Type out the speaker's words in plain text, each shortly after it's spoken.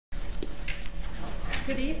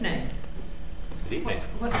Good evening. Good evening.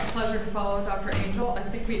 What a pleasure to follow Dr. Angell. I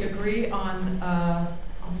think we agree on a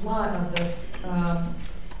lot of this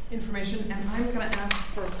information, and I'm going to ask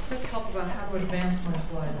for quick help about how to advance my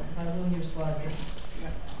slides, because I will use slides.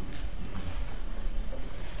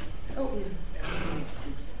 Oh,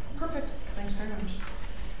 perfect. Thanks very much.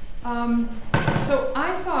 So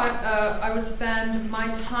I thought I would spend my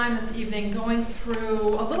time this evening going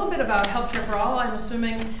through a little bit about Healthcare for All. I'm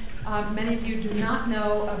assuming many of you do not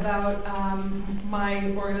know about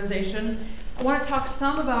my organization. I want to talk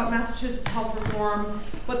some about Massachusetts health reform,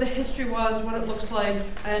 what the history was, what it looks like,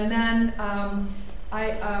 and then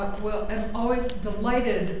I am always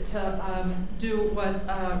delighted to do what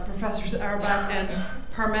Professors Auerbach and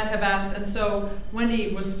Parmet have asked, and so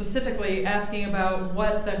Wendy was specifically asking about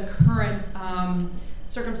what the current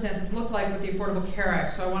circumstances look like with the Affordable Care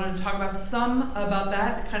Act. So I wanted to talk about some about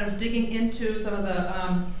that, kind of digging into some of the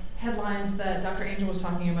headlines that Dr. Angell was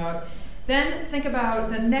talking about. Then think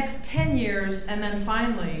about the next 10 years, and then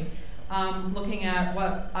finally looking at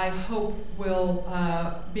what I hope will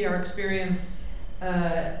be our experience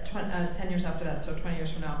 10 years after that, so 20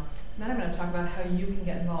 years from now. And then I'm going to talk about how you can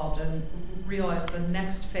get involved and realize the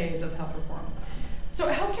next phase of health reform.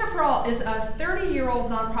 So Healthcare for All is a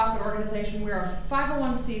 30-year-old nonprofit organization. We're a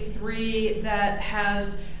 501c3 that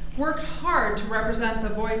has worked hard to represent the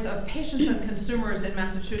voice of patients and consumers in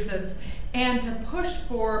Massachusetts and to push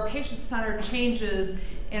for patient-centered changes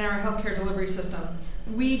in our healthcare delivery system.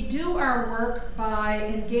 We do our work by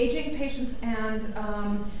engaging patients and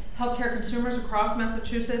healthcare consumers across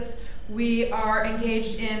Massachusetts. We are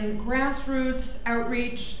engaged in grassroots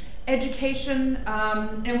outreach, education,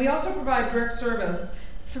 and we also provide direct service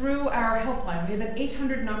through our helpline. We have an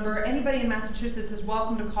 800 number. Anybody in Massachusetts is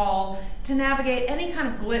welcome to call to navigate any kind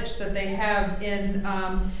of glitch that they have in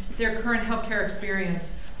their current healthcare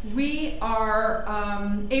experience. We are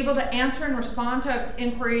able to answer and respond to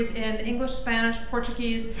inquiries in English, Spanish,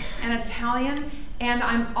 Portuguese, and Italian. And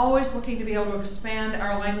I'm always looking to be able to expand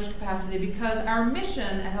our language capacity because our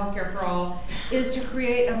mission at Healthcare for All is to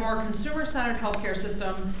create a more consumer-centered healthcare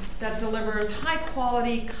system that delivers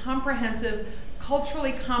high-quality, comprehensive,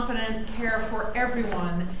 culturally competent care for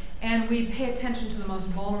everyone, and we pay attention to the most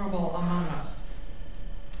vulnerable among us.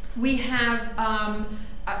 We have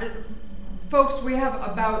we have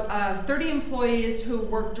about 30 employees who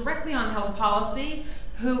work directly on health policy,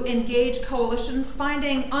 who engage coalitions,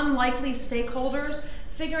 finding unlikely stakeholders,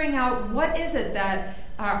 figuring out what is it that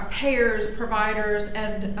payers, providers,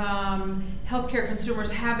 and healthcare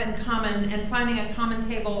consumers have in common, and finding a common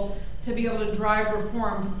table to be able to drive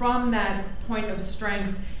reform from that point of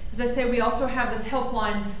strength. As I say, we also have this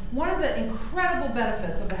helpline. One of the incredible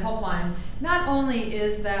benefits of the helpline not only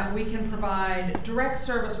is that we can provide direct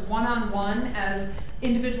service one-on-one as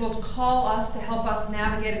individuals call us to help us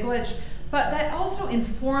navigate a glitch, but that also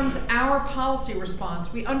informs our policy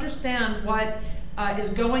response. We understand what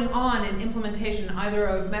is going on in implementation either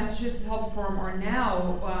of Massachusetts health reform or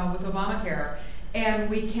now with Obamacare, and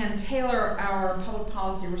we can tailor our public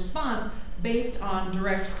policy response based on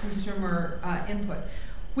direct consumer input.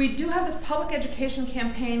 We do have this public education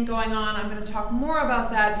campaign going on. I'm going to talk more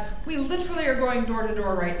about that. We literally are going door to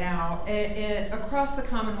door right now across the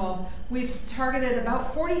Commonwealth. We've targeted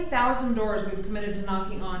about 40,000 doors we've committed to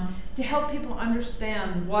knocking on to help people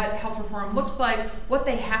understand what health reform looks like, what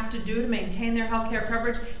they have to do to maintain their health care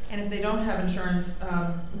coverage, and if they don't have insurance,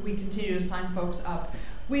 we continue to sign folks up.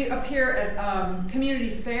 We appear at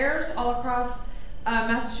community fairs all across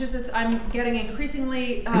Massachusetts. I'm getting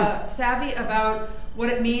increasingly savvy about what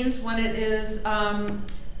it means when it is at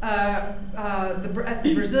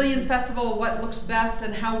the Brazilian festival, what looks best,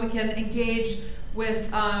 and how we can engage with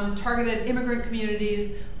targeted immigrant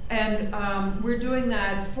communities. And we're doing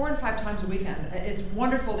that 4 and 5 times a weekend. It's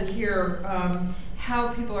wonderful to hear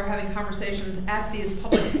how people are having conversations at these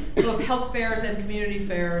public, both health fairs and community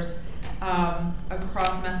fairs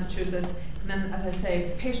across Massachusetts. And then, as I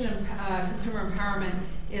say, patient and consumer empowerment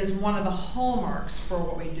is one of the hallmarks for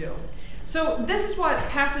what we do. So this is what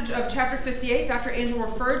passage of Chapter 58 Dr. Angell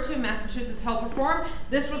referred to, Massachusetts health reform.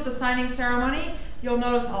 This was the signing ceremony. You'll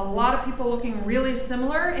notice a lot of people looking really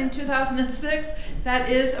similar in 2006. That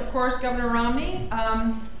is, of course, Governor Romney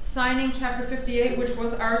signing Chapter 58, which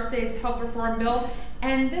was our state's health reform bill.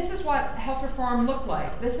 And this is what health reform looked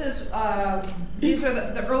like. This is these are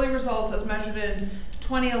the early results as measured in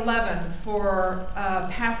 2011 for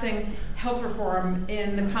passing health reform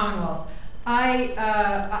in the Commonwealth. I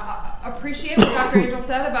appreciate what Dr. Angell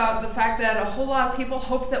said about the fact that a whole lot of people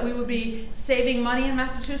hoped that we would be saving money in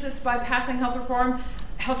Massachusetts by passing health reform.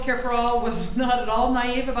 Healthcare for All was not at all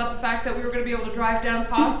naive about the fact that we were going to be able to drive down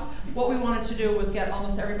costs. What we wanted to do was get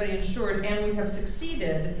almost everybody insured, and we have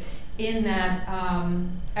succeeded in that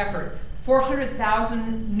effort.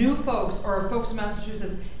 400,000 new folks, or folks in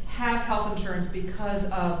Massachusetts, have health insurance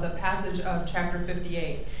because of the passage of Chapter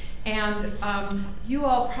 58. And you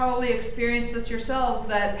all probably experienced this yourselves,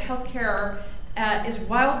 that healthcare is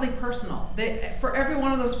wildly personal. For every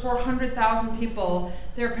one of those 400,000 people,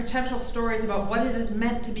 there are potential stories about what it has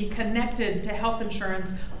meant to be connected to health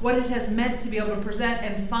insurance, what it has meant to be able to present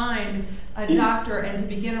and find a doctor and to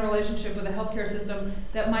begin a relationship with a healthcare system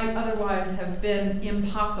that might otherwise have been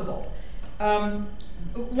impossible.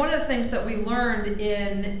 One of the things that we learned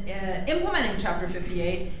in implementing Chapter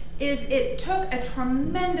 58 is it took a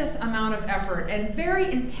tremendous amount of effort and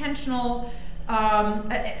very intentional,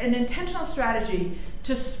 an intentional strategy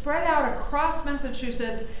to spread out across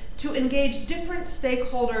Massachusetts to engage different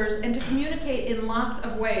stakeholders and to communicate in lots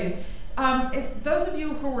of ways. If those of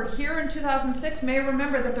you who were here in 2006 may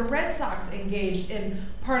remember that the Red Sox engaged in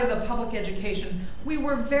part of the public education. We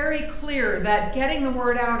were very clear that getting the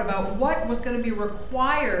word out about what was going to be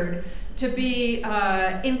required to be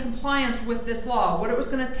in compliance with this law, what it was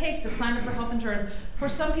going to take to sign up for health insurance for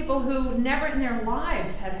some people who never in their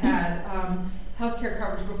lives had had health care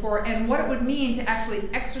coverage before, and what it would mean to actually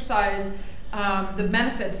exercise the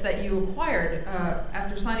benefits that you acquired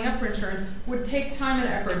after signing up for insurance would take time and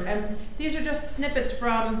effort. And these are just snippets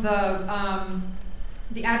from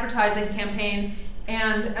the advertising campaign.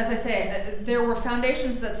 And as I say, there were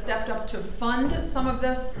foundations that stepped up to fund some of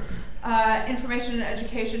this information and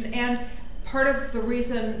education. And part of the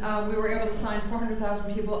reason we were able to sign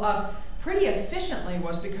 400,000 people up pretty efficiently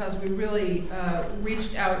was because we really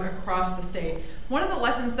reached out across the state. One of the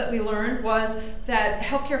lessons that we learned was that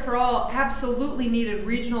Healthcare for All absolutely needed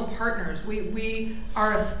regional partners. We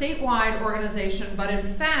are a statewide organization, but in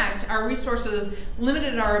fact, our resources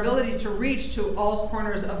limited our ability to reach to all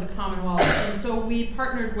corners of the Commonwealth. And so we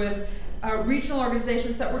partnered with regional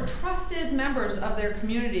organizations that were trusted members of their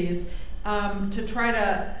communities to try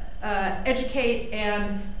to educate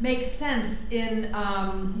and make sense in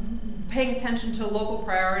paying attention to local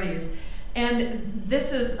priorities. And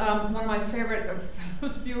this is one of my favorite, for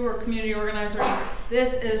those of you who are community organizers,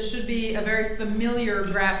 this should be a very familiar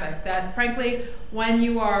graphic that frankly, when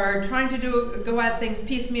you are trying to go at things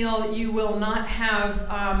piecemeal, you will not have,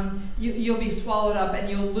 you'll be swallowed up and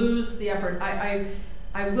you'll lose the effort.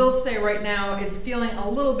 I will say right now, it's feeling a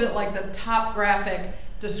little bit like the top graphic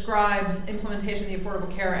describes implementation of the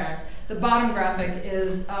Affordable Care Act. The bottom graphic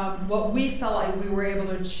is what we felt like we were able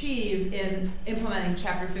to achieve in implementing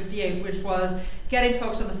Chapter 58, which was getting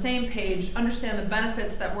folks on the same page, understand the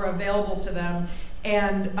benefits that were available to them,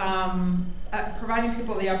 and providing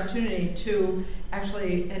people the opportunity to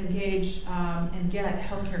actually engage and get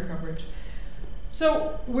health care coverage.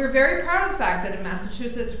 So we're very proud of the fact that in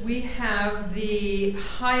Massachusetts we have the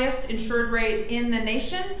highest insured rate in the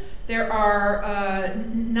nation. There are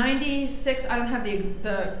 96, I don't have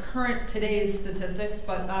the current today's statistics,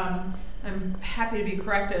 but I'm happy to be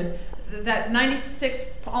corrected, that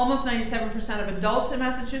 96, almost 97% of adults in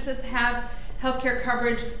Massachusetts have healthcare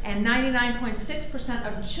coverage, and 99.6%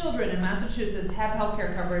 of children in Massachusetts have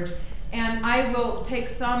healthcare coverage. And I will take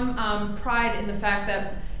some pride in the fact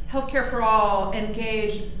that Healthcare for All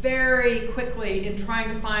engaged very quickly in trying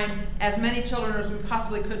to find as many children as we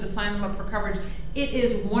possibly could to sign them up for coverage. It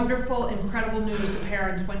is wonderful, incredible news to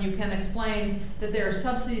parents when you can explain that there are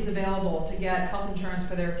subsidies available to get health insurance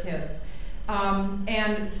for their kids.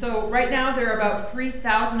 And so right now there are about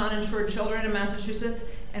 3,000 uninsured children in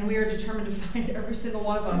Massachusetts, and we are determined to find every single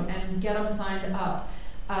one of them and get them signed up.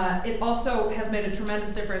 It also has made a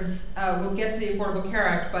tremendous difference. We'll get to the Affordable Care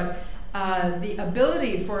Act, but the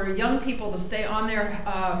ability for young people to stay on their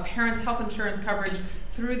parents' health insurance coverage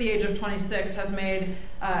through the age of 26 has made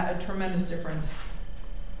a tremendous difference.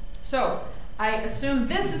 So I assume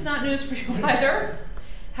this is not news for you either.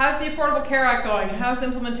 How's the Affordable Care Act going? How's the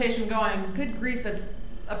implementation going? Good grief, it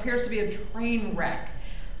appears to be a train wreck.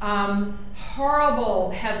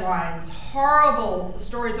 Horrible headlines, horrible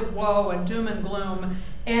stories of woe and doom and gloom.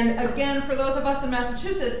 And again, for those of us in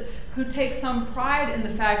Massachusetts who take some pride in the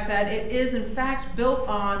fact that it is in fact built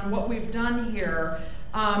on what we've done here,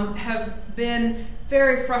 have been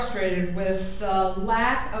very frustrated with the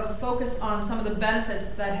lack of focus on some of the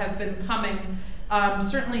benefits that have been coming,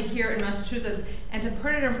 certainly here in Massachusetts. And to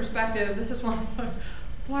put it in perspective, this is one of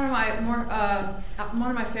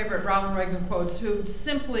my favorite Ronald Reagan quotes, who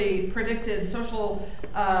simply predicted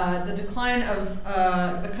the decline of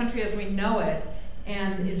the country as we know it.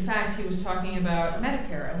 And in fact, he was talking about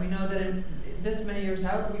Medicare, and we know that this many years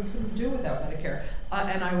out, we couldn't do without Medicare.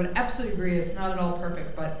 And I would absolutely agree, it's not at all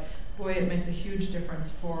perfect, but boy, it makes a huge difference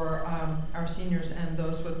for our seniors and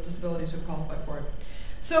those with disabilities who qualify for it.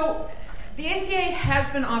 So the ACA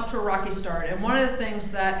has been off to a rocky start, and one of the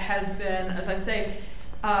things that has been, as I say,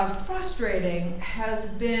 frustrating has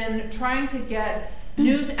been trying to get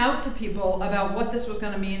news out to people about what this was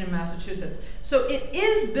going to mean in Massachusetts. So it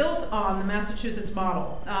is built on the Massachusetts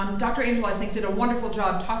model. Dr. Angell, I think, did a wonderful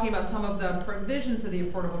job talking about some of the provisions of the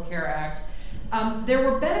Affordable Care Act. There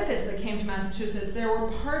were benefits that came to Massachusetts. There were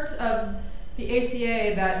parts of the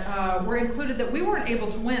ACA that were included that we weren't able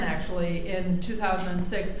to win, actually, in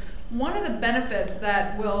 2006. One of the benefits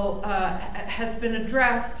that has been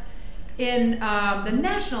addressed in the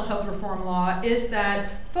national health reform law is that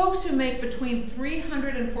folks who make between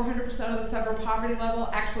 300 and 400% of the federal poverty level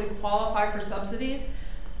actually qualify for subsidies.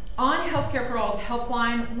 On Healthcare for All's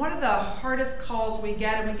helpline, one of the hardest calls we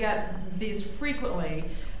get, and we get these frequently,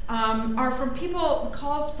 are from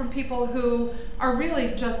calls from people who are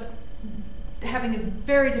really just having a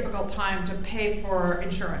very difficult time to pay for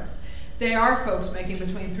insurance. They are folks making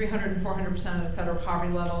between 300 and 400% of the federal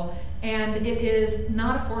poverty level, and it is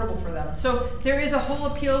not affordable for them. So there is a whole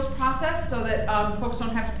appeals process so that folks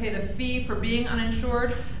don't have to pay the fee for being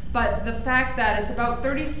uninsured, but the fact that it's about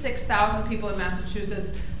 36,000 people in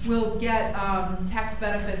Massachusetts will get tax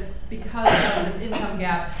benefits because of this income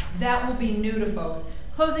gap, that will be new to folks.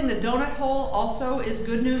 Closing the donut hole also is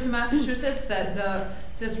good news in Massachusetts, that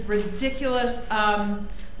this ridiculous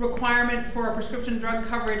requirement for prescription drug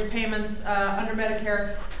coverage payments under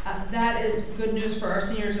Medicare, that is good news for our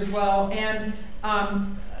seniors as well. And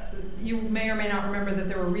you may or may not remember that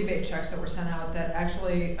there were rebate checks that were sent out that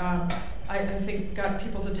actually, I think, got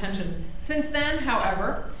people's attention. Since then,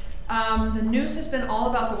 however, the news has been all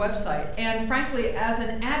about the website. And frankly, as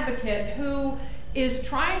an advocate who is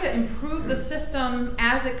trying to improve the system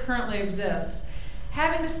as it currently exists,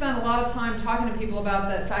 having to spend a lot of time talking to people about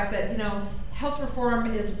the fact that, health reform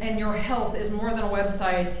and your health is more than a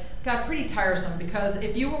website got pretty tiresome, because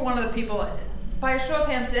if you were one of the people, by a show of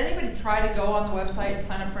hands, did anybody try to go on the website and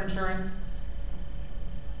sign up for insurance?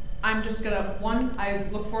 I'm just gonna, I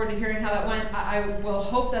look forward to hearing how that went. I will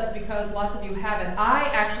hope that's because lots of you haven't. I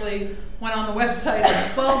actually went on the website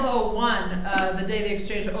at 12:01 the day the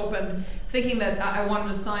exchange opened, thinking that I wanted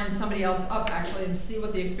to sign somebody else up actually and see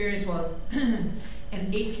what the experience was. An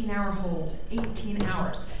 18-hour hold, 18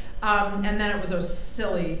 hours. And then it was a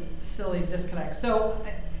silly disconnect. So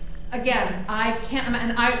again, I can't,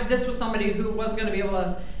 and this was somebody who wasn't going to be able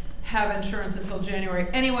to have insurance until January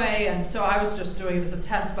anyway, and so I was just doing it as a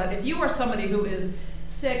test. But if you are somebody who is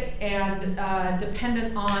sick and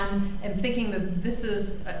dependent on and thinking that this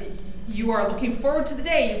is, you are looking forward to the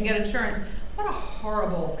day you can get insurance, what a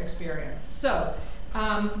horrible experience. So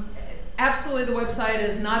absolutely, the website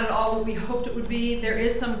is not at all what we hoped it would be. There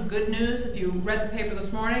is some good news. If you read the paper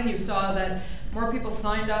this morning, you saw that more people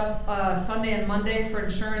signed up Sunday and Monday for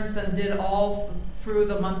insurance than did all through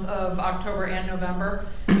the month of October and November.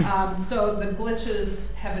 So the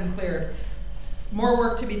glitches have been cleared. More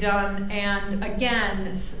work to be done, and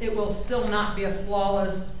again, it will still not be a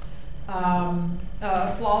flawless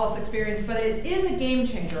experience, but it is a game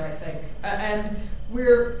changer, I think, and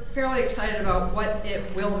we're fairly excited about what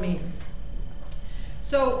it will mean.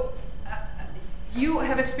 So you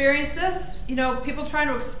have experienced this, people trying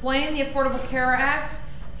to explain the Affordable Care Act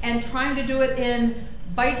and trying to do it in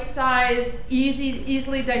bite-sized,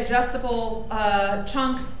 easily digestible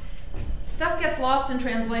chunks. Stuff gets lost in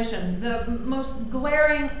translation. The most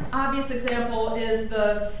glaring, obvious example is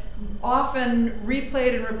the often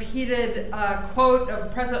replayed and repeated quote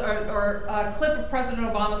of clip of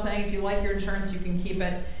President Obama saying, "If you like your insurance, you can keep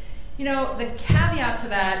it." The caveat to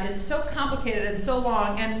that is so complicated and so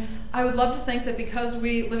long, and I would love to think that because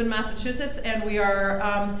we live in Massachusetts and we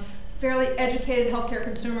are fairly educated healthcare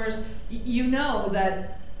consumers,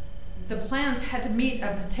 that the plans had to meet a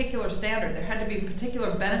particular standard. There had to be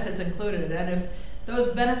particular benefits included, and if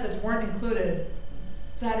those benefits weren't included,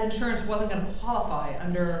 that insurance wasn't going to qualify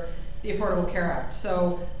under the Affordable Care Act.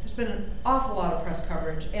 So there's been an awful lot of press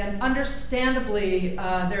coverage, and understandably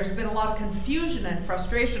there's been a lot of confusion and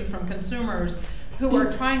frustration from consumers who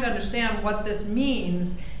are trying to understand what this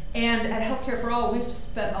means. And at Healthcare for All, we've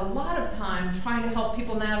spent a lot of time trying to help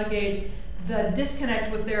people navigate the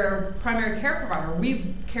disconnect with their primary care provider.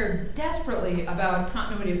 We've cared desperately about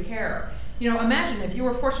continuity of care. Imagine if you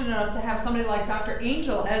were fortunate enough to have somebody like Dr.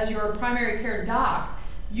 Angell as your primary care doc.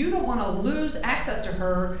 You don't want to lose access to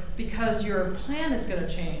her because your plan is going to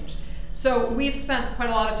change. So we've spent quite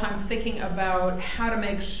a lot of time thinking about how to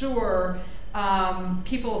make sure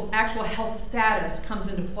people's actual health status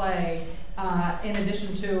comes into play in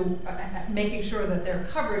addition to making sure that their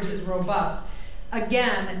coverage is robust.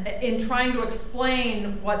 Again, in trying to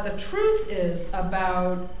explain what the truth is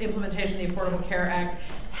about implementation of the Affordable Care Act,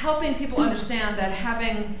 helping people understand that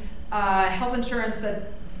having health insurance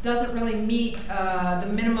that doesn't really meet the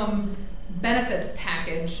minimum benefits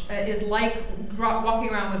package is like walking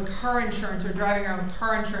around with car insurance or driving around with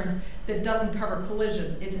car insurance that doesn't cover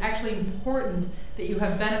collision. It's actually important that you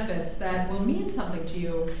have benefits that will mean something to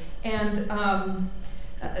you, and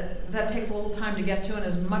that takes a little time to get to and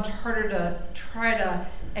is much harder to try to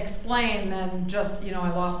explain than just,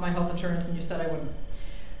 I lost my health insurance and you said I wouldn't.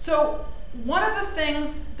 So one of the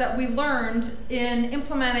things that we learned in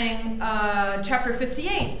implementing Chapter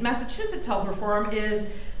 58, Massachusetts Health Reform,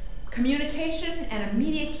 is communication and a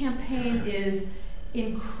media campaign is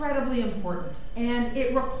incredibly important. And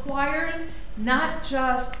it requires not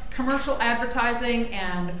just commercial advertising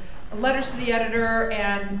and letters to the editor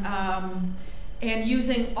and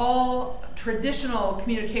using all traditional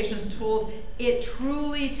communications tools. It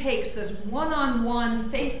truly takes this one-on-one,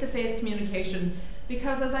 face-to-face communication,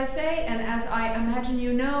 because as I say, and as I imagine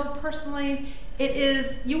you know personally, it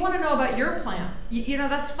is, you want to know about your plan.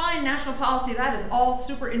 That's fine, national policy, that is all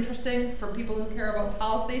super interesting for people who care about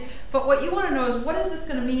policy, but what you want to know is, what is this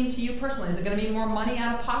going to mean to you personally? Is it going to mean more money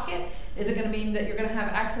out of pocket? Is it going to mean that you're going to have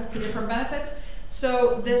access to different benefits?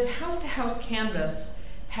 So this house-to-house canvas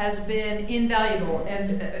has been invaluable,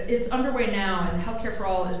 and it's underway now, and Healthcare for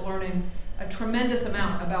All is learning a tremendous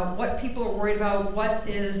amount about what people are worried about, what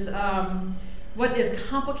is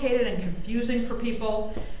complicated and confusing for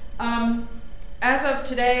people. As of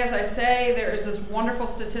today, as I say, there is this wonderful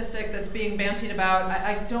statistic that's being bantied about.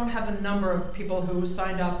 I don't have the number of people who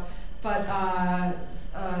signed up, but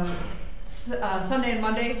Sunday and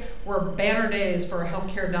Monday were banner days for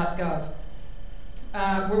healthcare.gov.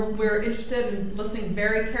 We're interested in listening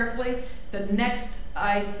very carefully. The next,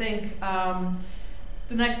 I think,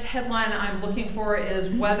 the next headline I'm looking for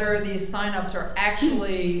is whether these signups are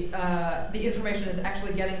actually, the information is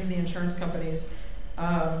actually getting to the insurance companies.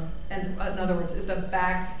 And in other words, is the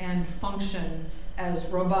back end function as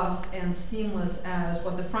robust and seamless as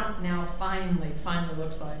what the front now finally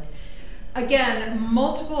looks like. Again,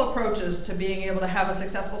 multiple approaches to being able to have a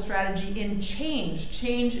successful strategy in change.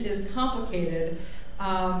 Change is complicated.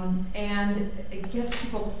 And it gets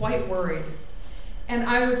people quite worried. And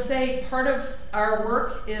I would say part of our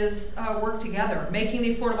work is work together, making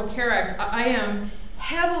the Affordable Care Act. I am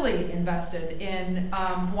heavily invested in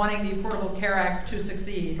wanting the Affordable Care Act to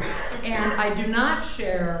succeed. And I do not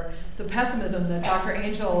share the pessimism that Dr.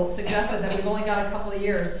 Angell suggested that we've only got a couple of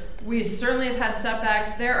years. We certainly have had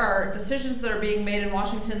setbacks. There are decisions that are being made in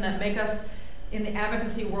Washington that make us, in the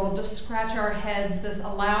advocacy world, just scratch our heads. This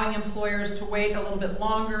allowing employers to wait a little bit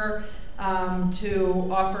longer to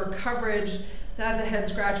offer coverage, that's a head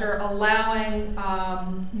scratcher. Allowing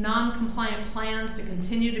non-compliant plans to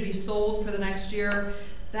continue to be sold for the next year,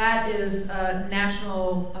 that is a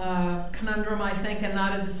national conundrum, I think, and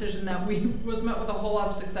not a decision that was met with a whole lot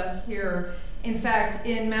of success here. In fact,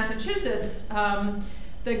 in Massachusetts,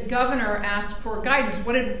 the governor asked for guidance.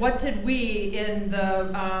 What did we in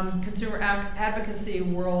the consumer advocacy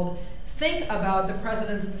world think about the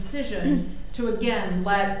president's decision to, again,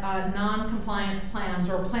 let non-compliant plans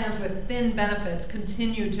or plans with thin benefits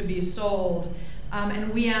continue to be sold?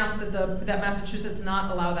 And we asked that Massachusetts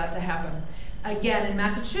not allow that to happen. Again, in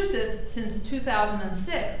Massachusetts, since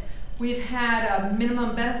 2006, we've had a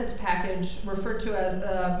minimum benefits package referred to as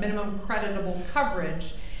minimum creditable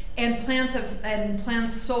coverage. And plans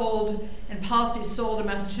sold and policies sold in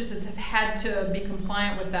Massachusetts have had to be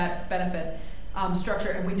compliant with that benefit structure,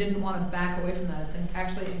 and we didn't want to back away from that. It's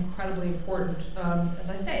actually incredibly important,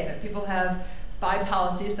 as I say, that people buy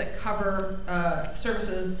policies that cover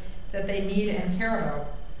services that they need and care about.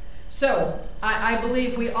 So I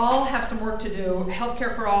believe we all have some work to do.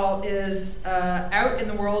 Healthcare for All is out in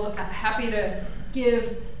the world. Happy to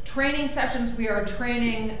give training sessions. We are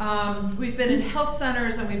training, we've been in health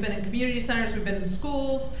centers and we've been in community centers, we've been in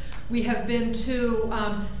schools, we have been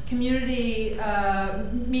to community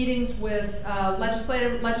meetings with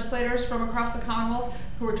legislators from across the Commonwealth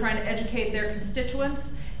who are trying to educate their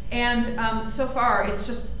constituents. And so far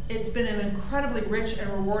it's been an incredibly rich and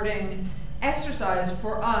rewarding exercise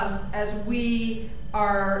for us as we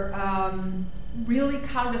are really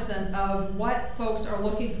cognizant of what folks are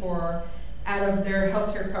looking for out of their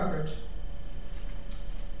healthcare coverage.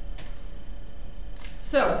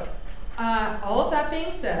 So, all of that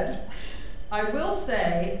being said, I will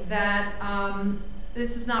say that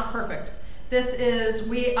this is not perfect. This is,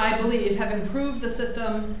 I believe, have improved the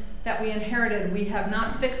system that we inherited. We have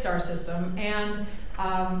not fixed our system, and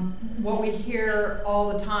what we hear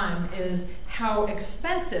all the time is how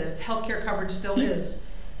expensive healthcare coverage still is.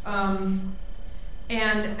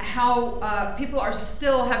 And how people are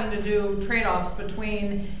still having to do trade-offs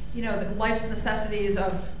between, the life's necessities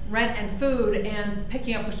of rent and food and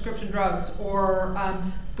picking up prescription drugs or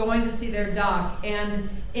going to see their doc. And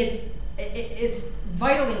it's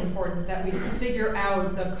vitally important that we figure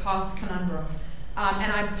out the cost conundrum.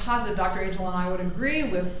 And I'm positive Dr. Angell and I would agree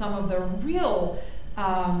with some of the real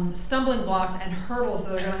stumbling blocks and hurdles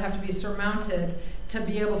that are going to have to be surmounted to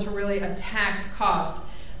be able to really attack cost.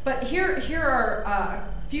 But here are a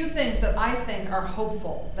few things that I think are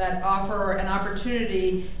hopeful, that offer an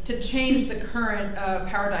opportunity to change the current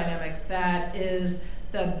power dynamic that is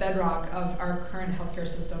the bedrock of our current healthcare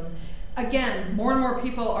system. Again, more and more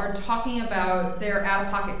people are talking about their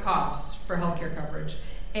out-of-pocket costs for healthcare coverage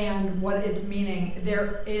and what it's meaning.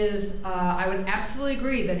 There is, I would absolutely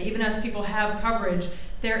agree that even as people have coverage,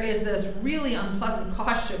 there is this really unpleasant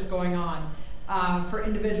cost shift going on. For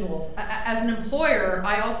individuals. As an employer,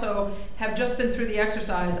 I also have just been through the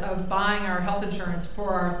exercise of buying our health insurance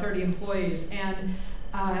for our 30 employees, and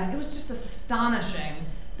it was just astonishing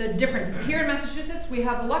the difference. Here in Massachusetts, we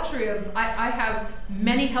have the luxury of, I have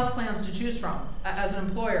many health plans to choose from as an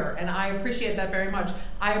employer, and I appreciate that very much.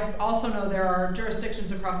 I also know there are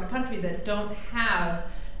jurisdictions across the country that don't have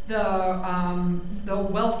the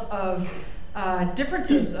wealth of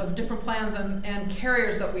differences of different plans and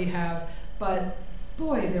carriers that we have. But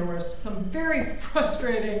boy, there were some very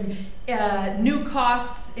frustrating new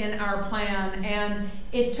costs in our plan, and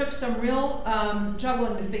it took some real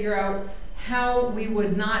juggling to figure out how we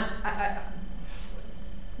would not.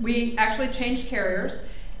 We actually changed carriers,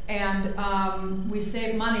 and we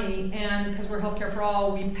saved money, and because we're healthcare for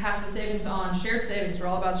all, we pass the savings on, shared savings. We're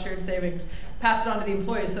all about shared savings. Pass it on to the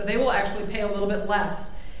employees, so they will actually pay a little bit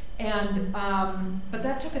less. And but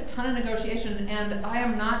that took a ton of negotiation, and I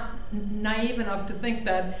am not naive enough to think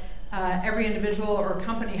that every individual or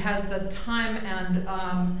company has the time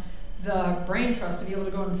and the brain trust to be able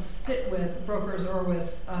to go and sit with brokers or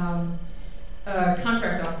with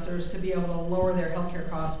contract officers to be able to lower their healthcare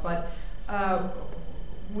costs. But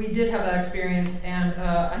we did have that experience, and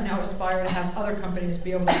I now aspire to have other companies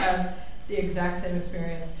be able to have the exact same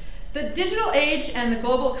experience. The digital age and the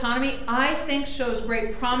global economy, I think, shows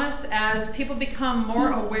great promise as people become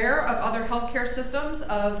more aware of other healthcare systems,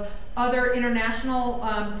 of other international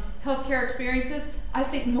healthcare experiences. I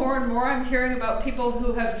think more and more I'm hearing about people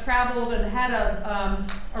who have traveled and had a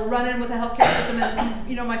run-in with a healthcare system.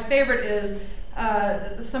 And my favorite is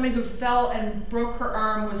somebody who fell and broke her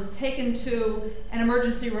arm, was taken to an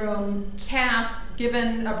emergency room, cast,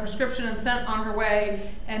 given a prescription, and sent on her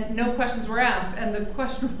way, and no questions were asked. And the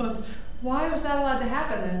question was, why was that allowed to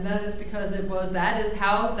happen? And that is because that is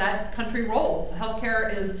how that country rolls.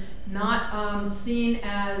 Healthcare is not seen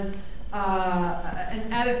as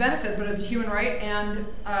an added benefit, but it's a human right. And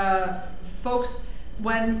folks,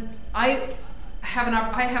 when I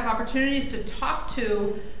have opportunities to talk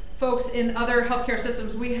to folks in other healthcare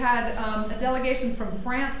systems. We had a delegation from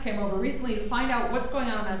France came over recently to find out what's going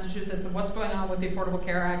on in Massachusetts and what's going on with the Affordable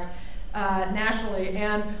Care Act nationally.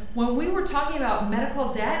 And when we were talking about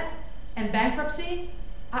medical debt and bankruptcy,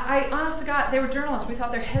 I honest to God, they were journalists. We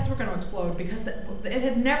thought their heads were going to explode because it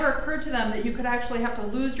had never occurred to them that you could actually have to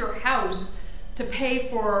lose your house to pay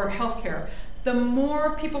for healthcare. The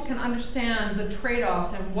more people can understand the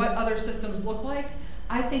trade-offs and what other systems look like,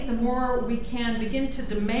 I think the more we can begin to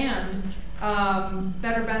demand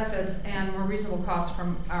better benefits and more reasonable costs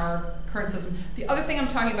from our current system. The other thing I'm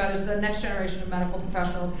talking about is the next generation of medical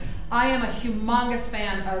professionals. I am a humongous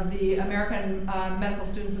fan of the American Medical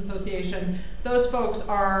Students Association. Those folks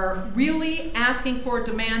are really asking for,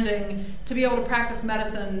 demanding to be able to practice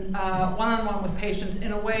medicine one-on-one with patients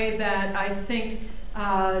in a way that I think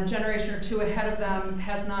a generation or two ahead of them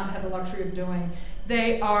has not had the luxury of doing.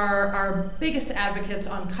 They are our biggest advocates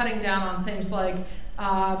on cutting down on things like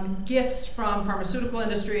gifts from pharmaceutical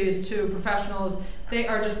industries to professionals. They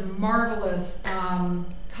are just marvelous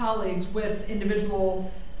colleagues with individual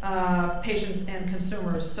patients and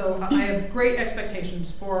consumers. So I have great expectations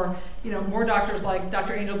for more doctors like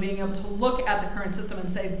Dr. Angell being able to look at the current system and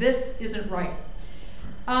say, this isn't right.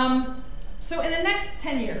 So in the next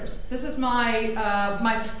 10 years, this is my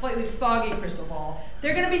my slightly foggy crystal ball,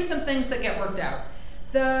 there are going to be some things that get worked out.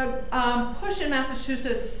 The push in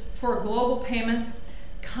Massachusetts for global payments,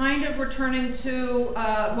 kind of returning to,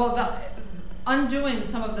 undoing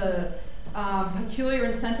some of the peculiar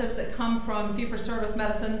incentives that come from fee-for-service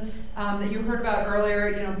medicine, that you heard about earlier.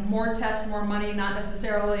 You know, more tests, more money, not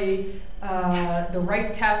necessarily the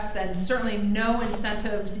right tests, and certainly no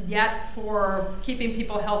incentives yet for keeping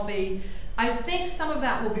people healthy. I think some of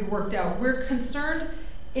that will be worked out. We're concerned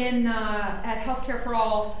at Healthcare for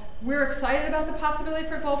All. We're excited about the possibility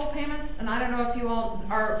for global payments, and I don't know if you all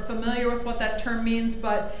are familiar with what that term means,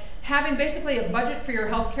 but having basically a budget for your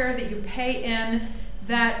healthcare that you pay in,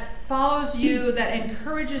 that follows you, that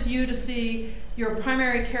encourages you to see your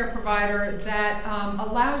primary care provider, that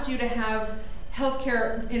allows you to have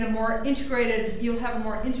healthcare in a more integrated, you'll have a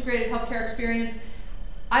more integrated healthcare experience.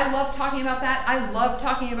 I love talking about that. I love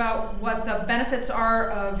talking about what the benefits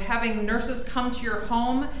are of having nurses come to your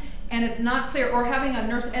home and it's not clear, or having a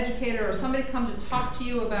nurse educator or somebody come to talk to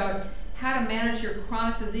you about how to manage your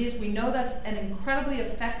chronic disease. We know that's an incredibly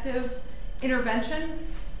effective intervention.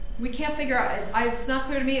 We can't figure out, it's not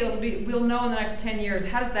clear to me, we'll know in the next 10 years,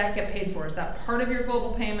 how does that get paid for? Is that part of your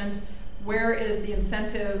global payment? Where is the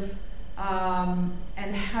incentive?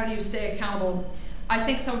 And how do you stay accountable? I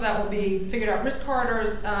think some of that will be figured out. Risk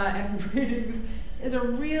corridors and readings is a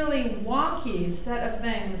really wonky set of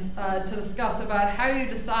things to discuss about how you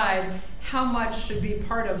decide how much should be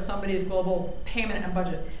part of somebody's global payment and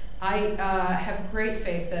budget. I have great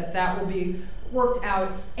faith that that will be worked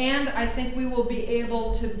out, and I think we will be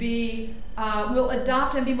able to be, we'll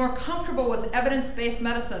adopt and be more comfortable with evidence-based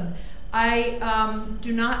medicine. I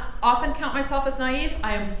do not often count myself as naive.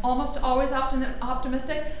 I am almost always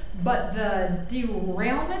optimistic, but the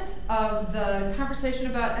derailment of the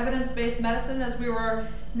conversation about evidence-based medicine as we were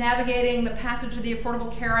navigating the passage of the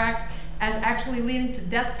Affordable Care Act as actually leading to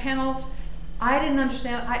death panels, I didn't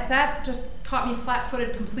understand. That just caught me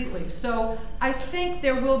flat-footed completely. So I think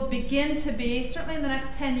there will begin to be, certainly in the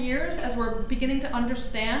next 10 years, as we're beginning to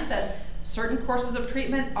understand that certain courses of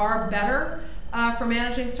treatment are better for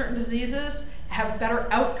managing certain diseases, have better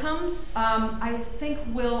outcomes, I think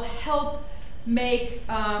will help make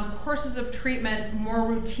courses of treatment more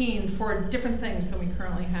routine for different things than we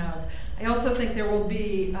currently have. I also think there will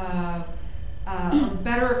be a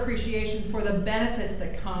better appreciation for the benefits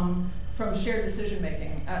that come from shared decision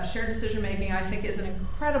making. Shared decision making, I think, is an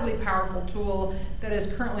incredibly powerful tool that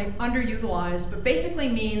is currently underutilized, but basically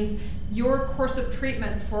means your course of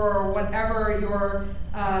treatment for whatever your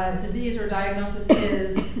disease or diagnosis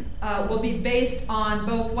is will be based on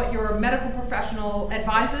both what your medical professional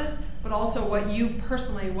advises, but also what you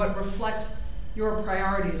personally, what reflects your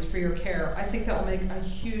priorities for your care. I think that will make a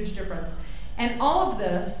huge difference. And all of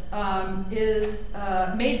this is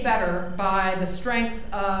made better by the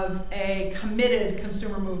strength of a committed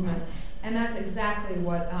consumer movement. And that's exactly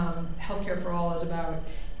what Healthcare for All is about.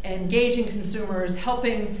 Engaging consumers,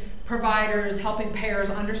 helping providers, helping payers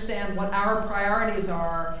understand what our priorities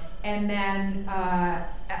are, and then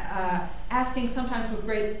asking, sometimes with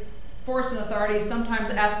great force and authority, sometimes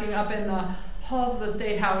asking up in the halls of the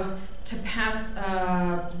State House to pass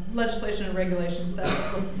legislation and regulations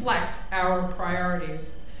that reflect our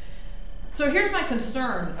priorities. So here's my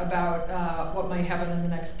concern about what might happen in the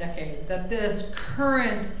next decade, that this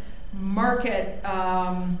current market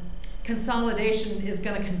consolidation is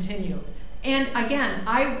going to continue. And again,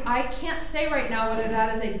 I can't say right now whether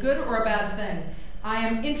that is a good or a bad thing. I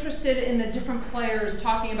am interested in the different players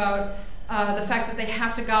talking about the fact that they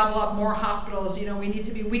have to gobble up more hospitals. You know,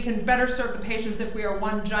 we can better serve the patients if we are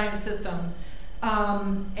one giant system.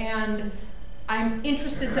 And I'm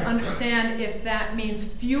interested to understand if that means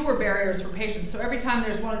fewer barriers for patients. So every time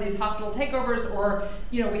there's one of these hospital takeovers, or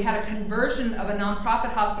we had a conversion of a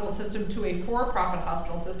nonprofit hospital system to a for-profit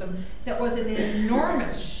hospital system, that was an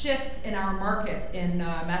enormous shift in our market in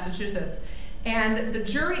Massachusetts. And the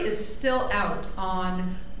jury is still out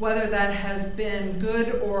on whether that has been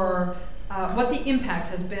good or what the impact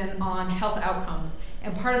has been on health outcomes.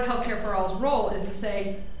 And part of Healthcare for All's role is to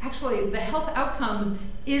say, actually, the health outcomes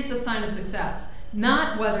is the sign of success,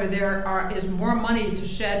 not whether there is more money to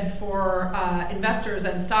shed for investors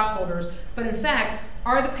and stockholders, but in fact,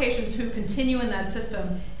 are the patients who continue in that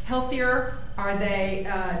system healthier? Are they,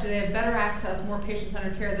 do they have better access, more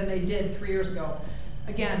patient-centered care than they did 3 years ago?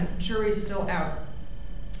 Again, jury's still out.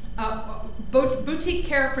 Boutique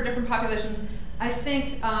care for different populations. I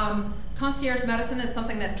think concierge medicine is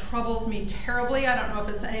something that troubles me terribly. I don't know if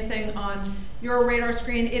it's anything on your radar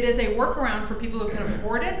screen. It is a workaround for people who can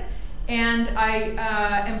afford it, and I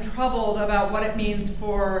am troubled about what it means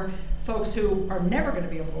for folks who are never going to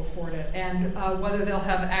be able to afford it, and whether they'll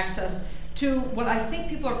have access to what I think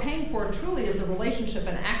people are paying for truly is the relationship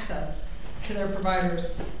and access to their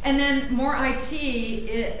providers. And then more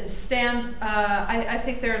IT stands, I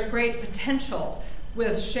think there's great potential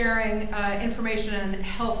with sharing information and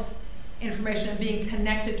health information and being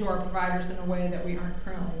connected to our providers in a way that we aren't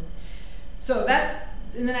currently. So that's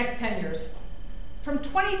in the next 10 years. From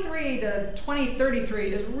 23 to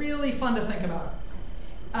 2033 is really fun to think about.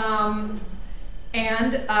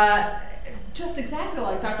 Just exactly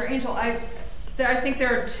like Dr. Angell, I think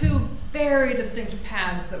there are two very distinct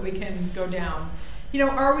paths that we can go down.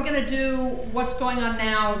 Are we going to do what's going on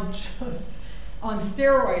now just on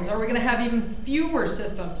steroids? Are we going to have even fewer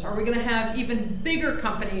systems? Are we going to have even bigger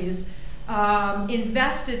companies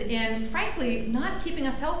invested in, frankly, not keeping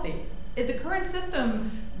us healthy? The current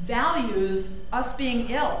system values us being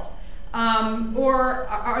ill. Or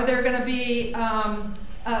are there going to be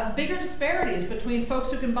bigger disparities between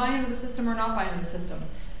folks who can buy into the system or not buy into the system?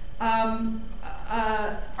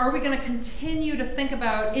 Are we going to continue to think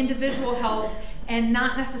about individual health and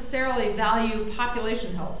not necessarily value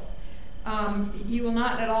population health? You will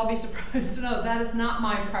not at all be surprised to know that is not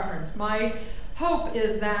my preference. My hope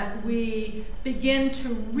is that we begin to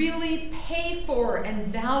really pay for and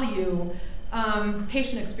value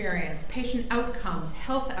patient experience, patient outcomes,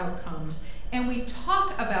 health outcomes, and we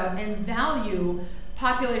talk about and value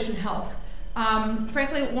population health.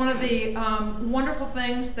 Frankly, one of the wonderful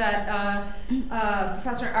things that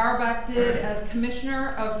Professor Auerbach did as Commissioner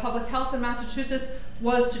of Public Health in Massachusetts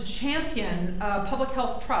was to champion public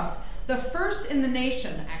health trust. The first in the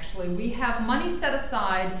nation, actually. We have money set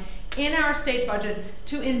aside in our state budget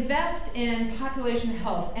to invest in population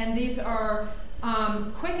health, and these are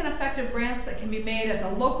quick and effective grants that can be made at the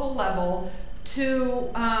local level to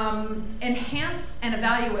enhance and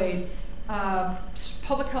evaluate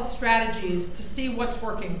public health strategies to see what's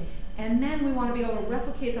working. And then we want to be able to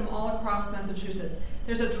replicate them all across Massachusetts.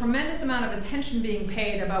 There's a tremendous amount of attention being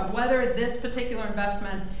paid about whether this particular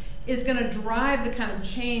investment is going to drive the kind of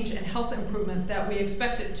change and health improvement that we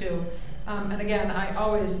expect it to. And again, I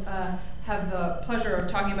always have the pleasure of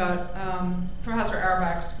talking about Professor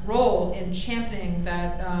Auerbach's role in championing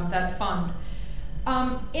that fund.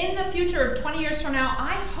 In the future, 20 years from now,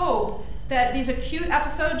 I hope that these acute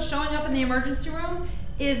episodes showing up in the emergency room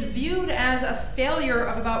is viewed as a failure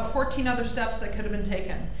of about 14 other steps that could have been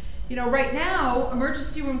taken. Right now,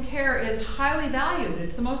 emergency room care is highly valued.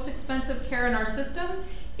 It's the most expensive care in our system.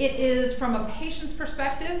 It is, from a patient's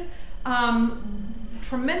perspective,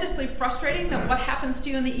 tremendously frustrating that what happens to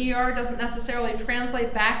you in the ER doesn't necessarily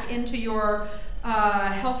translate back into your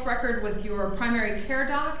health record with your primary care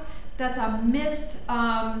doc. That's a missed,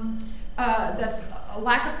 that's a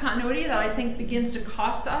lack of continuity that I think begins to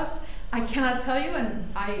cost us. I cannot tell you, and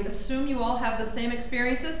I assume you all have the same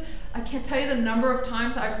experiences, I can't tell you the number of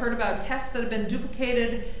times I've heard about tests that have been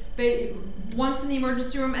duplicated once in the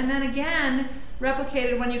emergency room and then again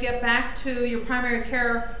replicated when you get back to your primary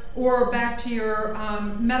care or back to your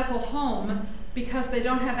medical home because they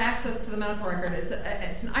don't have access to the medical record. It's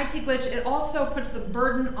an IT glitch. It also puts the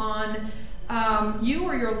burden on you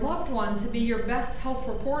or your loved one to be your best health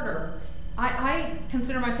reporter. I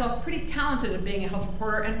consider myself pretty talented at being a health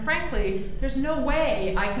reporter, and frankly, there's no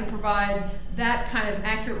way I can provide that kind of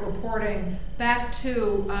accurate reporting back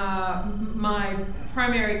to my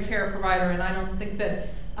primary care provider, and I don't think that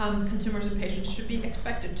consumers and patients should be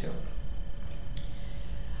expected to.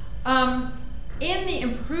 In the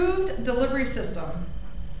improved delivery system,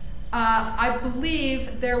 I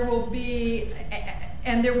believe there will be,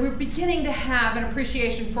 and we're beginning to have an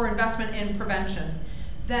appreciation for investment in prevention.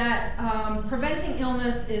 That preventing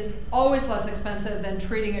illness is always less expensive than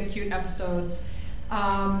treating acute episodes.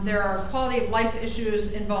 There are quality of life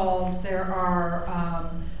issues involved. There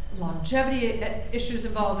are longevity issues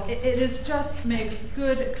involved. It just makes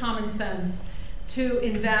good common sense to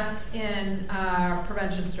invest in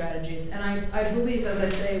prevention strategies. And I believe, as I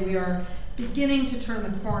say, we are beginning to turn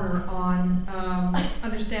the corner on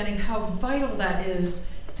understanding how vital that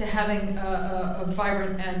is to having a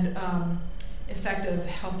vibrant and effective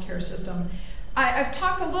healthcare system. I've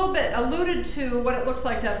talked a little bit, alluded to what it looks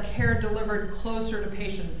like to have care delivered closer to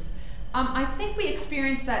patients. I think we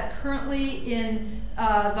experience that currently in the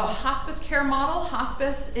hospice care model.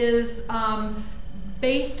 Hospice is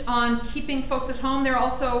based on keeping folks at home. There are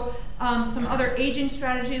also some other aging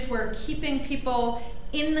strategies where keeping people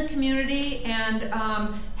in the community and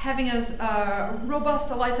having as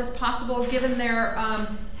robust a life as possible given their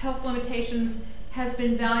health limitations has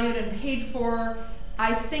been valued and paid for.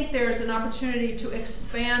 I think there's an opportunity to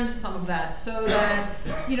expand some of that so that,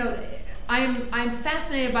 I'm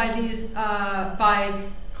fascinated by these, by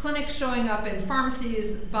clinics showing up in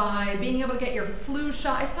pharmacies, by being able to get your flu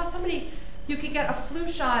shot. I saw somebody, you could get a flu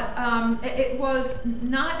shot. It was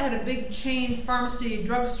not at a big chain pharmacy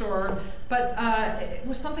drugstore, but it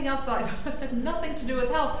was something else that I thought had nothing to do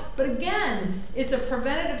with health. But again, it's a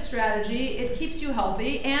preventative strategy. It keeps you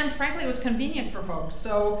healthy, and frankly, it was convenient for folks.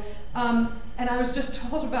 So, and I was just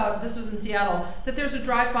told about, this was in Seattle, that there's a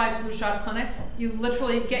drive-by flu shot clinic. You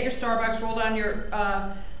literally get your Starbucks, roll down your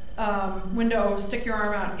window, stick your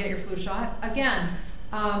arm out, and get your flu shot. Again,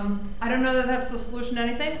 I don't know that that's the solution to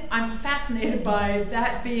anything. I'm fascinated by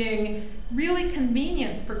that being really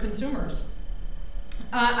convenient for consumers.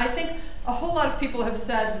 I think a whole lot of people have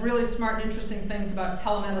said really smart and interesting things about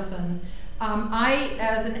telemedicine. I,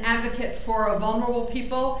 as an advocate for vulnerable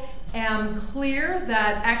people, am clear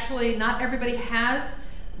that actually not everybody has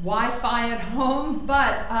Wi-Fi at home,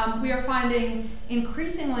 but we are finding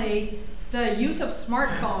increasingly the use of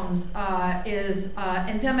smartphones is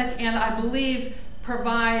endemic, and I believe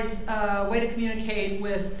provides a way to communicate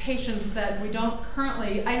with patients that we don't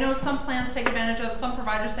currently, I know some plans take advantage of, some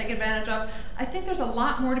providers take advantage of. I think there's a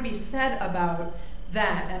lot more to be said about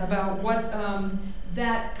that and about what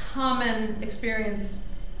that common experience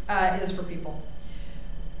is for people.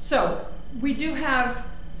 So we do have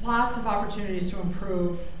lots of opportunities to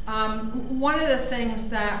improve. One of the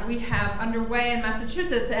things that we have underway in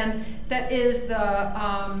Massachusetts, and that is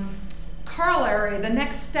the corollary, the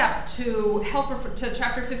next step to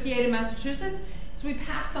Chapter 58 in Massachusetts, is we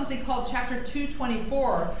passed something called Chapter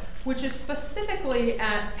 224, which is specifically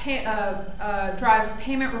drives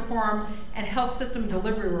payment reform and health system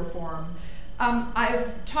delivery reform.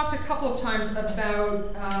 I've talked a couple of times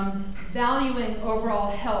about valuing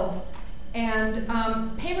overall health, and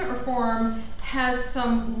payment reform has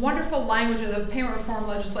some wonderful language, the payment reform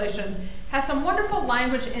legislation has some wonderful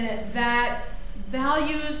language in it that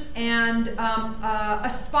values and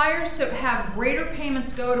aspires to have greater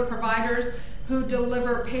payments go to providers who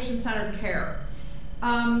deliver patient-centered care.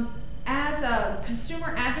 As a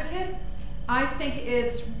consumer advocate, I think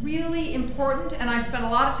it's really important, and I spend a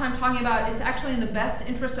lot of time talking about it's actually in the best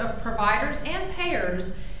interest of providers and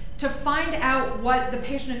payers to find out what the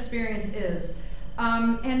patient experience is.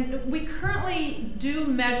 And we currently do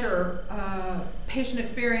measure patient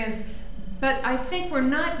experience, but I think we're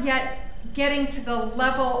not yet getting to the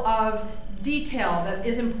level of detail that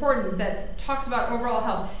is important, that talks about overall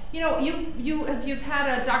health. You know, if you've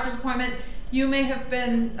had a doctor's appointment, you may have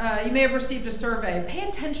received a survey. Pay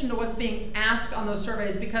attention to what's being asked on those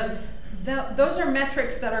surveys, because those are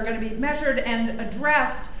metrics that are going to be measured and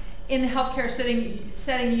addressed in the healthcare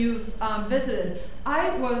setting you've visited.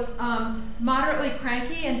 I was moderately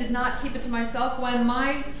cranky and did not keep it to myself when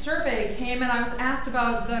my survey came and I was asked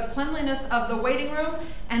about the cleanliness of the waiting room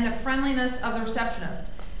and the friendliness of the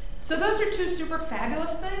receptionist. So those are two super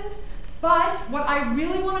fabulous things, but what I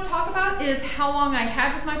really want to talk about is how long I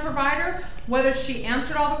had with my provider, whether she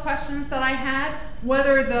answered all the questions that I had,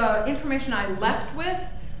 whether the information I left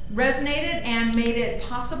with resonated and made it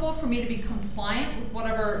possible for me to be compliant with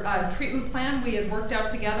whatever treatment plan we had worked out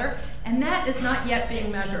together, and that is not yet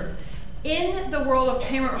being measured. In the world of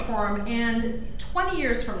payment reform, and 20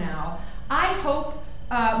 years from now, I hope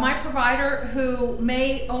my provider, who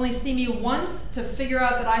may only see me once to figure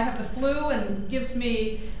out that I have the flu and gives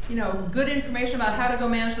me, good information about how to go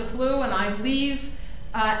manage the flu, and I leave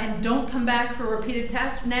and don't come back for a repeated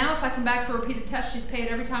test. Now, if I come back for a repeated test, she's paid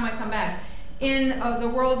every time I come back. In the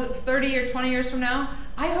world 30 or 20 years from now,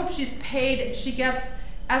 I hope she gets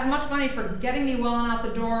as much money for getting me well and out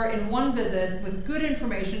the door in one visit with good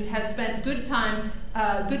information, has spent good time,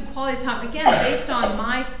 good quality time, again, based on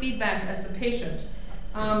my feedback as the patient.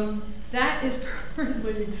 That is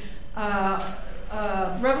currently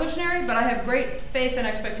revolutionary, but I have great faith and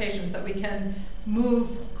expectations that we can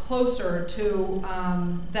move closer to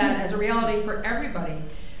that as a reality for everybody.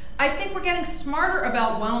 I think we're getting smarter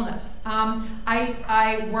about wellness.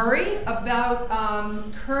 I worry about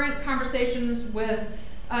current conversations with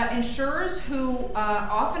insurers who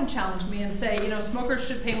often challenge me and say, smokers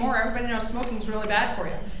should pay more. Everybody knows smoking's really bad for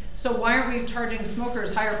you. So why aren't we charging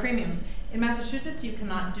smokers higher premiums? In Massachusetts, you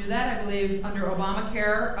cannot do that. I believe under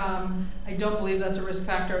Obamacare, I don't believe that's a risk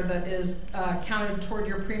factor that is counted toward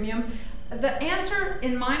your premium. The answer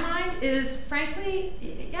in my mind is, frankly,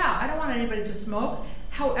 yeah, I don't want anybody to smoke.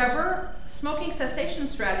 However, smoking cessation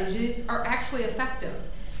strategies are actually effective.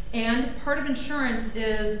 And part of insurance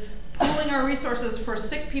is pooling our resources for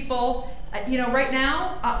sick people. Right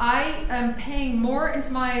now, I am paying more into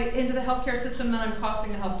the healthcare system than I'm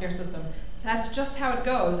costing the healthcare system. That's just how it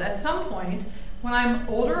goes. At some point, when I'm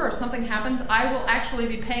older or something happens, I will actually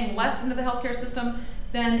be paying less into the healthcare system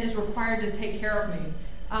than is required to take care of me.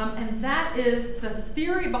 And that is the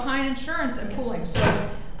theory behind insurance and pooling. So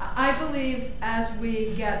I believe as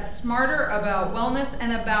we get smarter about wellness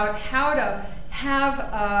and about how to have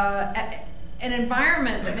an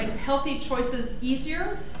environment that makes healthy choices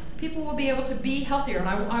easier, people will be able to be healthier, and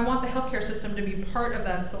I want the healthcare system to be part of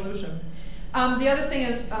that solution. The other thing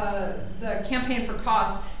is the campaign for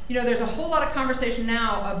cost. You know, there's a whole lot of conversation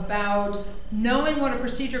now about knowing what a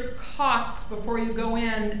procedure costs before you go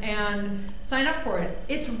in and sign up for it.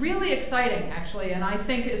 It's really exciting, actually, and I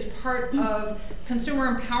think is part of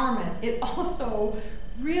consumer empowerment. It also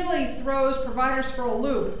really throws providers for a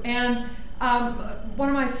loop. And one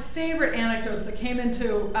of my favorite anecdotes that came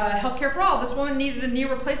into Healthcare for All, this woman needed a knee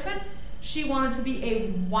replacement. She wanted to be a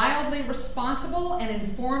wildly responsible and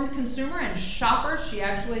informed consumer and shopper. She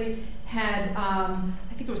actually had,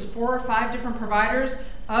 I think it was 4 or 5 different providers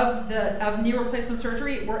of knee replacement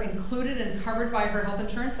surgery were included and covered by her health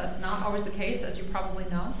insurance. That's not always the case, as you probably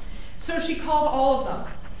know. So she called all of them,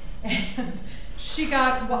 and she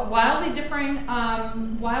got wildly differing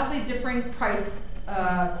price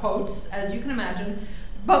quotes, as you can imagine.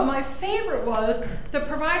 But my favorite was the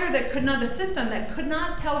provider that could not, the system that could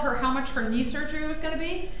not tell her how much her knee surgery was going to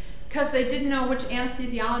be because they didn't know which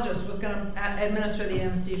anesthesiologist was going to administer the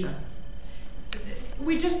anesthesia.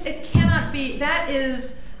 It cannot be. That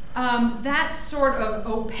is that sort of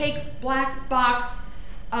opaque black box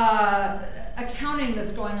accounting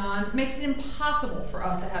that's going on makes it impossible for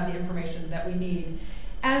us to have the information that we need.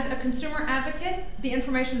 As a consumer advocate, the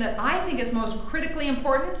information that I think is most critically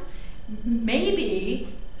important,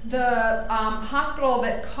 maybe the hospital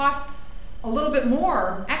that costs a little bit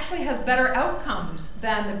more actually has better outcomes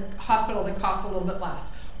than the hospital that costs a little bit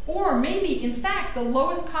less. Or maybe, in fact, the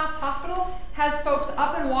lowest cost hospital has folks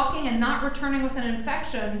up and walking and not returning with an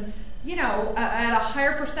infection, you know, at a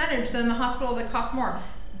higher percentage than the hospital that costs more.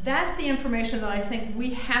 That's the information that I think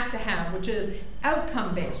we have to have, which is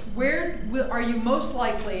outcome-based. Where are you most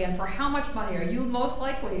likely, and for how much money are you most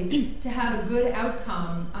likely to have a good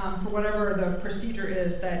outcome for whatever the procedure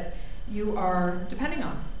is that you are depending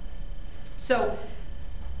on? So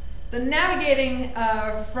the navigating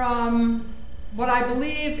from what I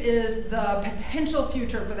believe is the potential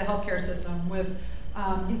future for the healthcare system with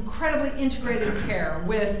incredibly integrated care,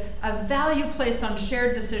 with a value placed on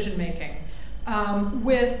shared decision-making,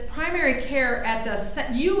 with primary care at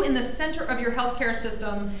you in the center of your healthcare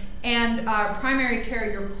system and primary care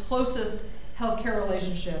your closest healthcare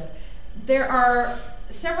relationship. There are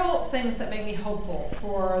several things that make me hopeful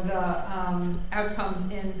for the outcomes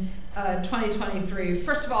in 2023.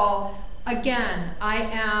 First of all, again, I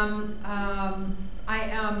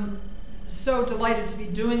am so delighted to be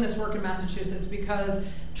doing this work in Massachusetts because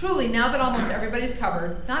truly, now that almost everybody's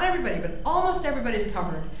covered, not everybody, but almost everybody's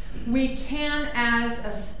covered, we can, as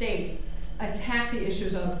a state, attack the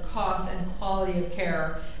issues of cost and quality of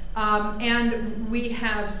care. And we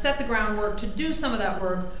have set the groundwork to do some of that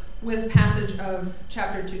work with passage of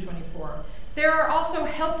Chapter 224. There are also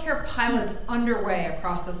healthcare pilots underway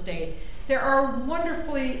across the state. There are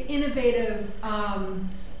wonderfully innovative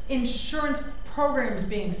insurance programs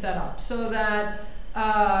being set up so that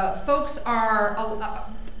folks are,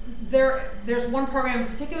 there's one program in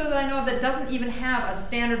particular that I know of that doesn't even have a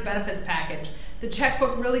standard benefits package. The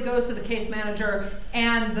checkbook really goes to the case manager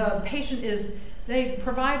and the patient they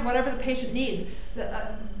provide whatever the patient needs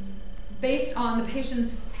based on the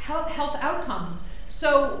patient's health outcomes.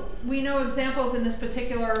 So we know examples in this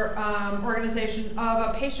particular organization of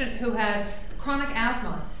a patient who had chronic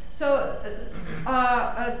asthma. So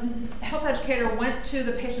a health educator went to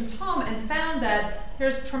the patient's home and found that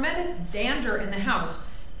there's tremendous dander in the house.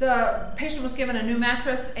 The patient was given a new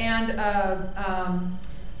mattress and a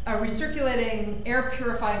recirculating air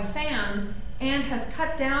purifying fan and has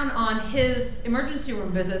cut down on his emergency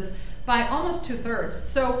room visits by almost 2/3.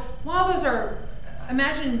 So while those are,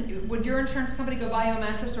 imagine, would your insurance company go buy you a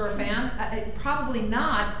mattress or a fan? Probably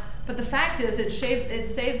not, but the fact is it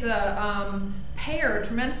saved the payer a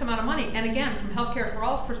tremendous amount of money. And again, from Healthcare for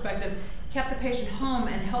All's perspective, kept the patient home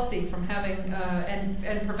and healthy from having,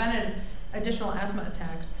 and prevented additional asthma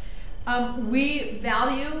attacks. We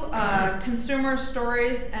value consumer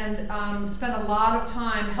stories and spend a lot of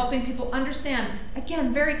time helping people understand,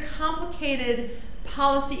 again, very complicated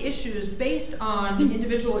policy issues based on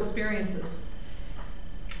individual experiences.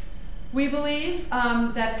 We believe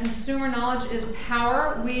that consumer knowledge is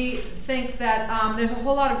power. We think that there's a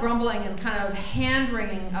whole lot of grumbling and kind of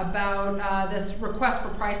hand-wringing about this request for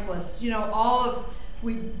price lists. You know,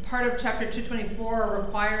 part of Chapter 224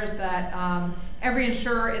 requires that every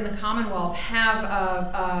insurer in the Commonwealth have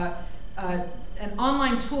an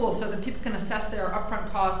online tool so that people can assess their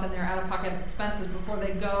upfront costs and their out-of-pocket expenses before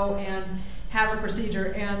they go have a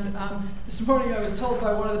procedure. And this morning I was told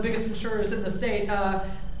by one of the biggest insurers in the state,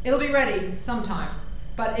 it'll be ready sometime.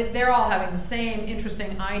 But they're all having the same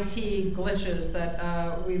interesting IT glitches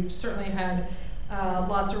that we've certainly had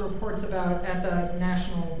lots of reports about at the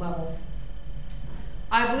national level.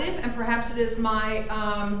 I believe, and perhaps it is my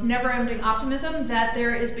never-ending optimism, that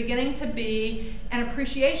there is beginning to be an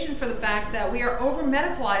appreciation for the fact that we are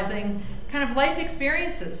over-medicalizing kind of life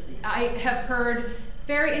experiences. I have heard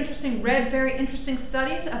read very interesting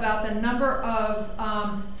studies about the number of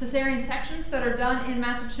cesarean sections that are done in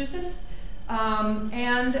Massachusetts.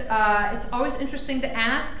 It's always interesting to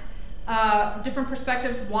ask different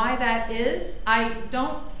perspectives why that is. I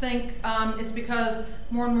don't think it's because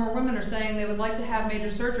more and more women are saying they would like to have major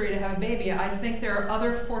surgery to have a baby. I think there are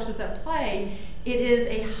other forces at play. It is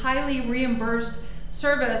a highly reimbursed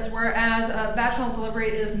service, whereas vaginal delivery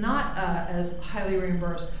is not as highly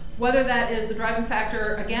reimbursed. Whether that is the driving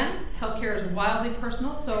factor, again, healthcare is wildly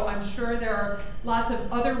personal, so I'm sure there are lots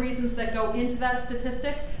of other reasons that go into that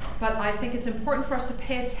statistic, but I think it's important for us to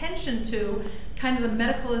pay attention to kind of the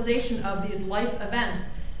medicalization of these life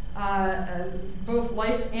events. Both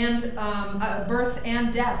life and birth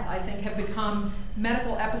and death, I think, have become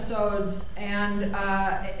medical episodes, and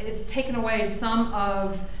it's taken away some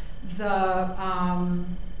of the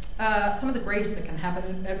grace that can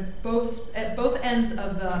happen at both ends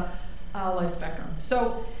of the life spectrum.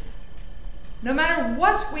 So, no matter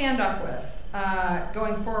what we end up with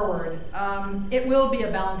going forward, it will be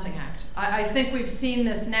a balancing act. I think we've seen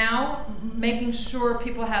this now, making sure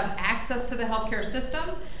people have access to the healthcare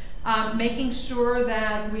system, making sure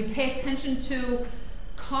that we pay attention to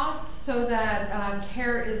costs so that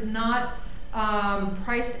care is not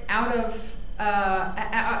priced out of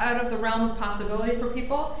the realm of possibility for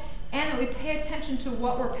people, and that we pay attention to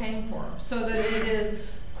what we're paying for so that it is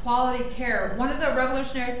quality care. One of the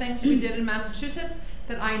revolutionary things we did in Massachusetts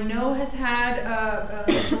that I know has had a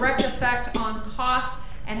direct effect on cost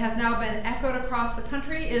and has now been echoed across the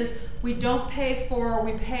country is we pay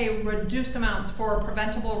reduced amounts for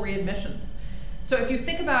preventable readmissions. So if you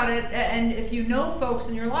think about it, and if you know folks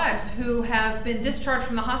in your lives who have been discharged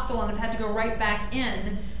from the hospital and have had to go right back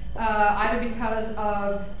in, either because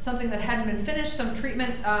of something that hadn't been finished, some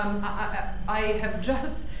treatment. I have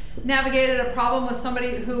just navigated a problem with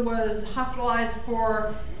somebody who was hospitalized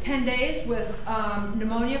for 10 days with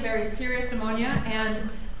pneumonia, very serious pneumonia, and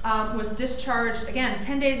was discharged. Again,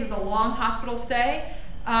 10 days is a long hospital stay,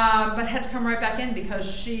 but had to come right back in because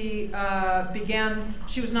she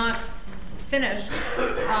was not finished.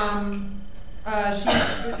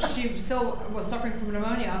 She still was suffering from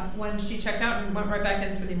pneumonia when she checked out and went right back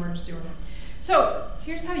in through the emergency room. So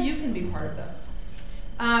here's how you can be part of this.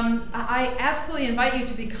 I absolutely invite you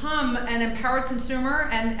to become an empowered consumer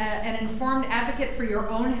and an informed advocate for your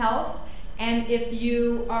own health. And if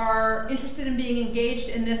you are interested in being engaged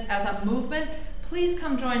in this as a movement, please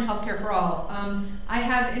come join Healthcare for All. I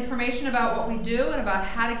have information about what we do and about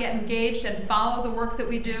how to get engaged and follow the work that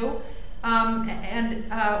we do.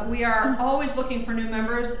 We are always looking for new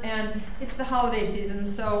members, and it's the holiday season,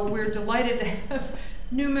 so we're delighted to have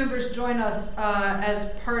new members join us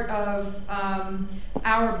as part of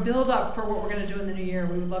our build-up for what we're going to do in the new year.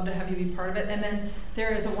 We would love to have you be part of it. And then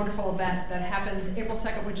there is a wonderful event that happens April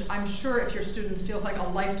 2nd, which I'm sure if you're students feels like a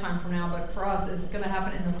lifetime from now, but for us it's going to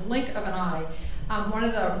happen in the blink of an eye. One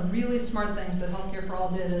of the really smart things that Healthcare for All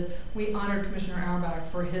did is we honored Commissioner Auerbach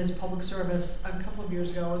for his public service a couple of years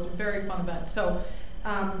ago. It was a very fun event. So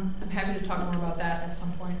I'm happy to talk more about that at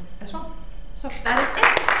some point as well. So that is it.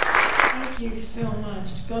 Thank you so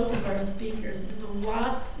much to both of our speakers. There's a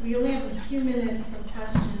lot. We only have a few minutes for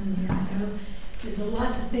questions. And I know there's a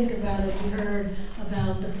lot to think about. As you heard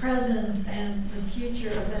about the present and the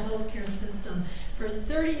future of the healthcare system. For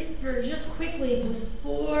just quickly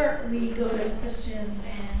before we go to questions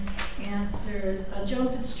and answers, Joan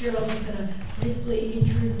Fitzgerald is going to briefly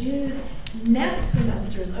introduce next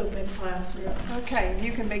semester's open classroom. Okay,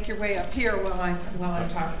 you can make your way up here while I'm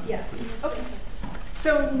talking. Yeah. Okay.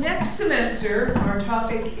 So next semester, our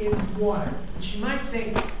topic is water, which you might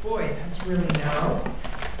think, boy, that's really narrow.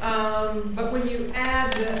 But when you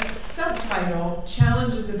add the subtitle,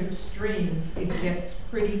 Challenges of Extremes, it gets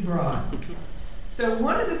pretty broad. So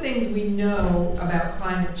one of the things we know about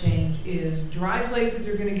climate change is dry places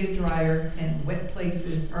are going to get drier and wet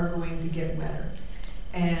places are going to get wetter.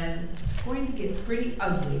 And it's going to get pretty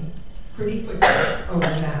ugly pretty quickly over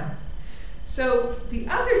that. So the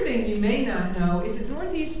other thing you may not know is that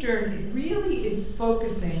Northeastern really is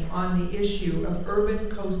focusing on the issue of urban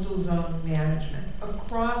coastal zone management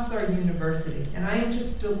across our university. And I am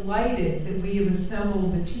just delighted that we have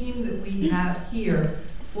assembled the team that we have here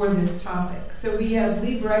for this topic. So we have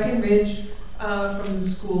Lee Breckenridge from the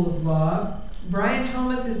School of Law. Brian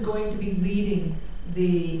Helmuth is going to be leading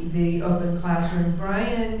the open classroom.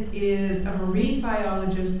 Brian is a marine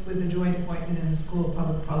biologist with a joint appointment in the School of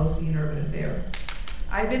Public Policy and Urban Affairs.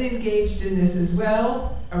 I've been engaged in this as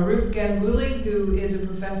well. Arup Ganguly, who is a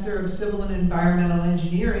professor of civil and environmental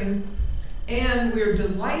engineering, and we're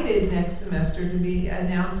delighted next semester to be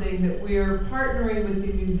announcing that we're partnering with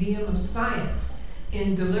the Museum of Science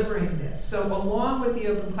in delivering this. So along with the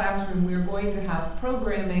open classroom, we're going to have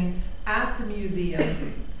programming at the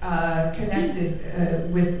museum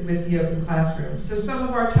connected with the open classroom. So some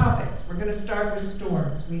of our topics, we're going to start with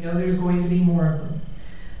storms. We know there's going to be more of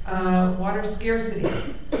them. Water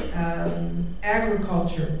scarcity,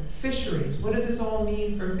 agriculture, fisheries. What does this all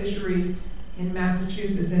mean for fisheries in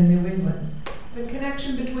Massachusetts and New England? The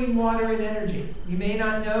connection between water and energy. You may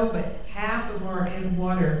not know, but half of our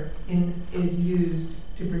water is used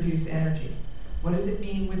to produce energy. What does it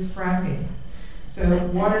mean with fracking? So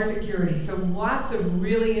water security. So lots of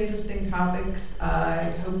really interesting topics.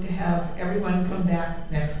 I hope to have everyone come back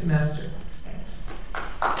next semester.